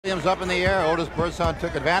Williams up in the air. Otis Burson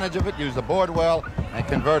took advantage of it, used the board well, and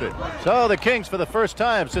converted. So the Kings, for the first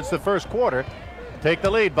time since the first quarter, take the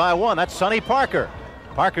lead by 1. That's Sonny Parker.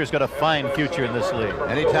 Parker's got a fine future in this league.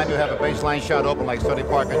 Anytime you have a baseline shot open like Sonny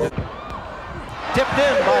Parker did. Tipped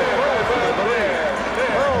in by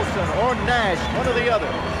Burleson or Nash, one or the other.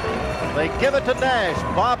 They give it to Nash.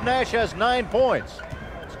 Bob Nash has 9 points.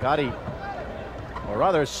 Scotty, or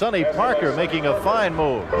rather Sonny Parker, making a fine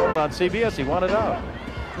move. On CBS, he wanted out.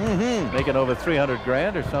 Making over 300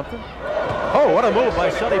 grand or something. Oh, what a move by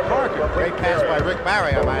Sonny Parker. Great pass by Rick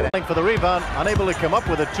Barry, I might add. For the rebound, unable to come up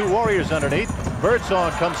with it. 2 Warriors underneath. Birdsong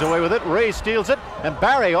comes away with it. Ray steals it. And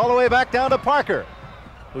Barry all the way back down to Parker,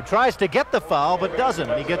 who tries to get the foul but doesn't,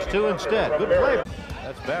 and he gets 2 instead. Good play.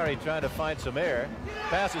 That's Barry trying to find some air.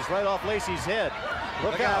 Passes right off Lacey's head.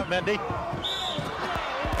 Look out, Mendy.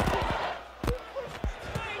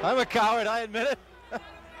 I'm a coward, I admit it.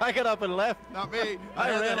 I got up and left. Not me. I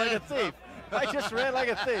ran like a thief. I just ran like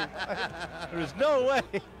a thief. There's no way.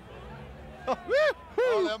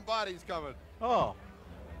 Oh, them bodies coming. Oh,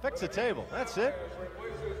 fix the table. That's it.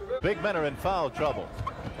 Big men are in foul trouble.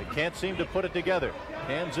 They can't seem to put it together.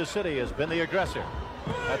 Kansas City has been the aggressor.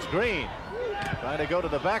 That's Green. Trying to go to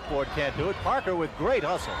the backboard, can't do it. Parker with great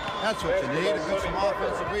hustle. That's what you need. To get some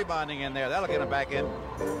offensive rebounding in there. That'll get him back in.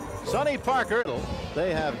 Sonny Parker.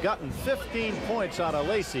 They have gotten 15 points out of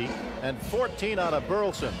Lacey and 14 out of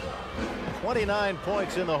Burleson. 29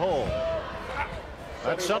 points in the hole.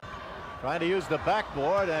 That's Sonny trying to use the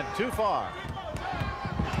backboard and too far.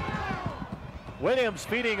 Williams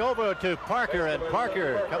feeding over to Parker, and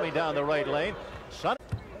Parker coming down the right lane. Sonny,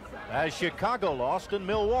 as Chicago lost and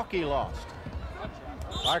Milwaukee lost.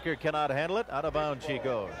 Parker cannot handle it. Out of bounds she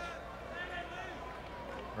goes.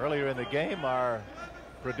 Earlier in the game, our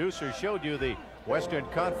producer showed you the Western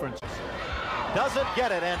Conference. Doesn't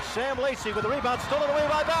get it, and Sam Lacey with the rebound, stolen away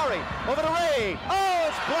by Barry. Over to Ray. Oh,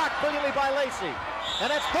 it's blocked brilliantly by Lacey.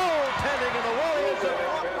 And that's goaltending, and the Warriors have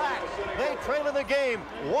fought back. They trail in the game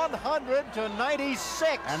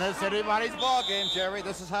 100-96. And it's everybody's ball game, Jerry.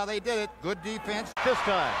 This is how they did it. Good defense. This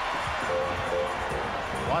time.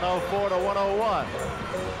 104-101.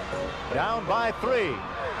 Down by 3.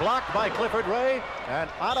 Blocked by Clifford Ray, and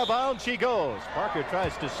out of bounds she goes. Parker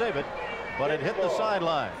tries to save it, but it hit the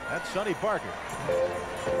sideline. That's Sonny Parker.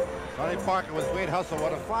 Sonny Parker with great hustle.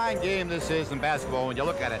 What a fine game this is in basketball when you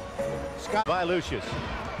look at it. Scott by Lucius.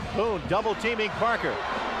 Boone double teaming Parker.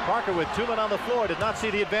 Parker with 2 men on the floor, did not see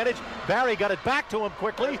the advantage. Barry got it back to him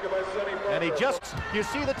quickly, and he just, you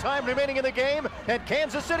see the time remaining in the game, and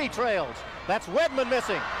Kansas City trails. That's Wedman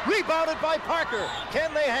missing. Rebounded by Parker.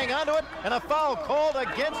 Can they hang on to it? And a foul called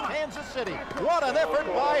against Kansas City. What an effort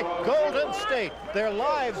by Golden State. Their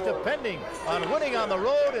lives depending on winning on the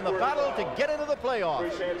road in the battle to get into the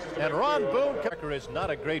playoffs. And Ron Boone. Parker is not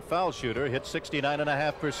a great foul shooter, hit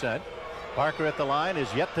 69.5%. Parker at the line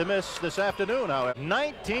is yet to miss this afternoon, however.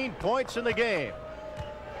 19 points in the game,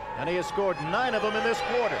 and he has scored 9 of them in this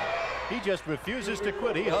quarter. He just refuses to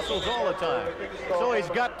quit. He hustles all the time. So he's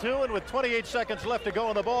got 2, and with 28 seconds left to go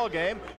in the ball game.